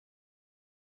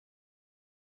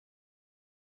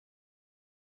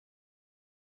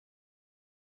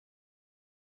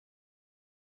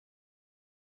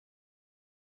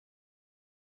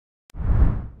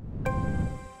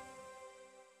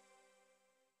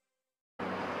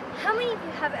How many of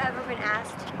you have ever been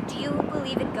asked, do you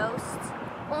believe in ghosts?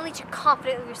 Only to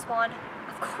confidently respond,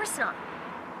 of course not.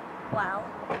 Well,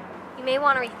 you may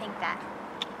want to rethink that.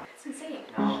 It's insane.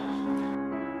 Oh,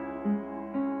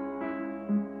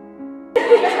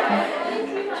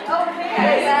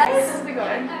 hey guys. How's it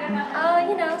going?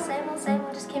 You know, same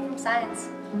old, just came from science.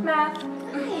 Math.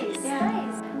 Nice, Yeah.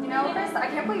 nice. You know, Chris, I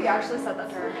can't believe you actually said that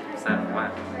to her. Said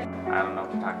what? I don't know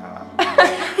what you're talking about.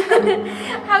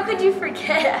 How could you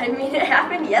forget? I mean, it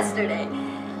happened yesterday.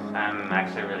 I'm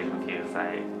actually really confused.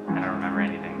 I don't remember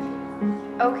anything.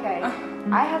 Okay.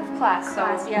 I have class, so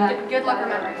Class, yeah. good luck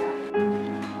remembering.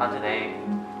 How do they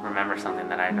remember something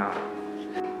that I don't?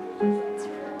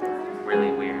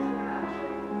 Really weird.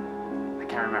 I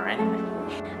can't remember anything.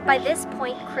 By this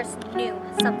point, Chris knew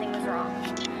something was wrong.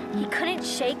 He couldn't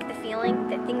shake the feeling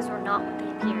that things were not what they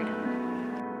appeared.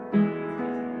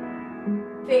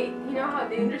 Faith, you know how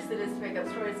dangerous it is to make up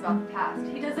stories about the past.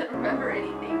 He doesn't remember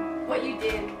anything. What you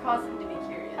did could cause him to be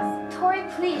curious. Tori,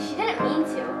 please, she didn't mean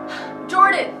to.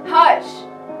 Jordan, hush!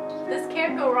 This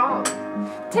can't go wrong.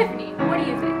 Tiffany, what do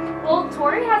you think? Well,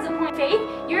 Tori has a point. Faith,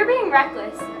 you're being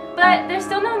reckless, but there's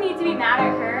still no need to be mad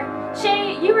at her.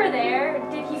 Shay, you were there.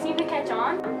 Did he seem to catch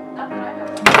on? Not that I know.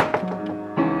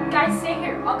 Guys, stay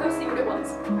here. I'll go see what it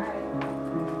was. Alright.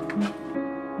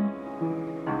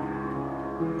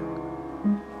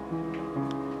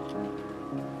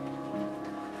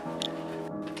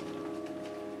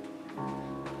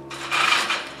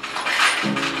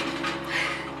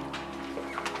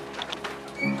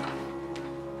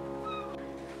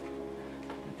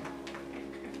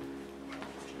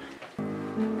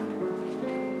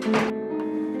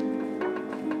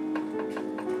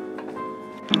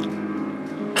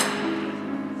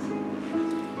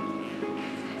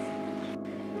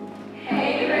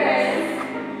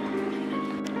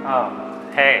 Oh,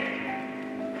 hey.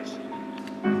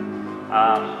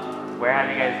 Where have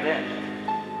you guys been?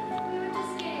 We were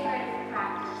just getting ready for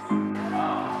practice.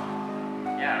 Oh,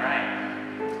 yeah, right.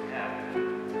 Yeah.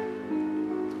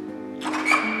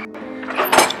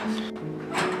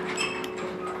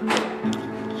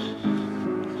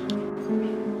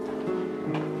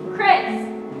 Chris!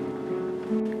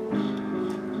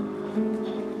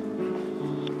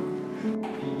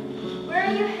 Where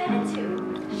are you headed to?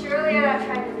 Surely you're not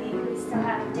trying to leave. We still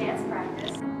have dance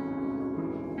practice.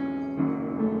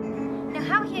 Now,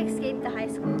 how he escaped the high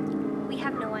school, we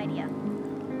have no idea.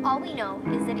 All we know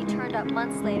is that he turned up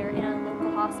months later in a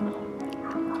local hospital.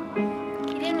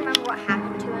 He didn't remember what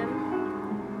happened to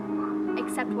him,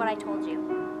 except what I told you.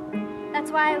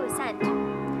 That's why I was sent,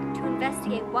 to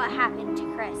investigate what happened to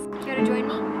Chris. Care to join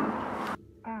me?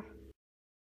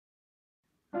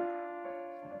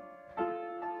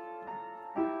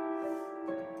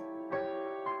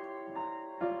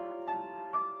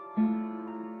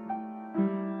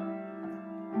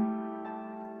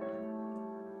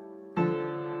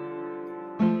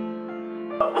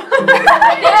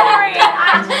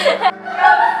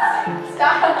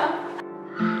 Stop!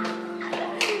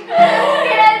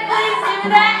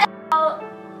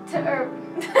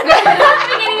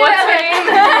 What's her name?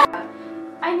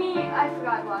 I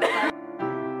forgot last time.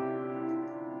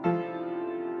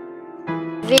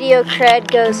 Video cred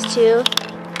goes to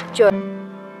Jordan.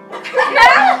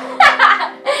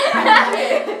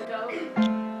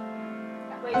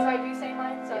 Wait, so I do say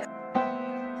mine? So.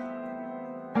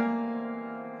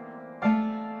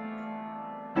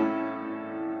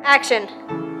 Action.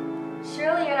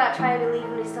 Surely you're not trying to leave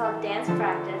when we still have dance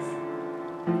practice.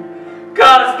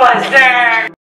 Ghostbusters!